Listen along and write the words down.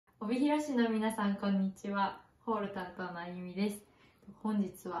帯広市の皆さん、こんにちは。ホール担当のあゆみです。本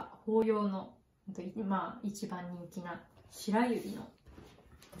日は法要の一番人気な白百合の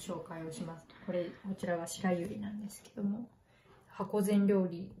ご紹介をします。こちらが白百合なんですけども、箱膳料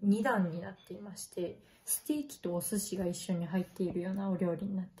理2段になっていまして、ステーキとお寿司が一緒に入っているようなお料理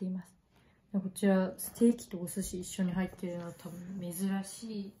になっています。こちらステーキとお寿司一緒に入っているのは多分珍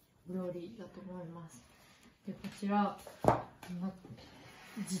しいお料理だと思います。で、こちら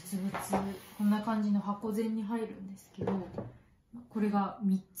実物こんな感じの箱膳に入るんですけど、これが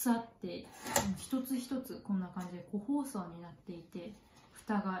3つあって一つ一つこんな感じで個包装になっていて、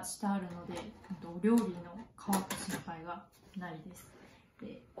蓋がしてあるのでお料理の乾く心配がないです。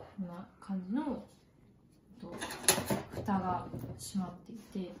で、こんな感じの蓋が閉まっ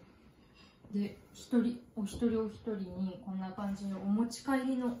ていて、でお一人お一人にこんな感じのお持ち帰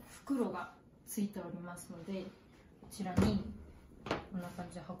りの袋がついておりますので、こちらにこんな感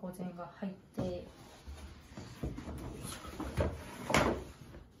じで箱膳が入って、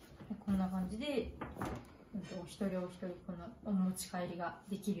こんな感じでお一人お一人このお持ち帰りが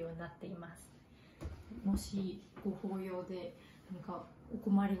できるようになっています。もしご法要で何かお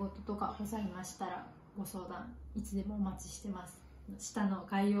困りごととかございましたら、ご相談いつでもお待ちしてます。下の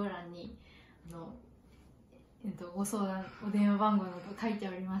概要欄にご相談お電話番号など書いて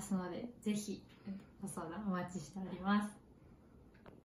おりますので、ぜひご相談お待ちしております。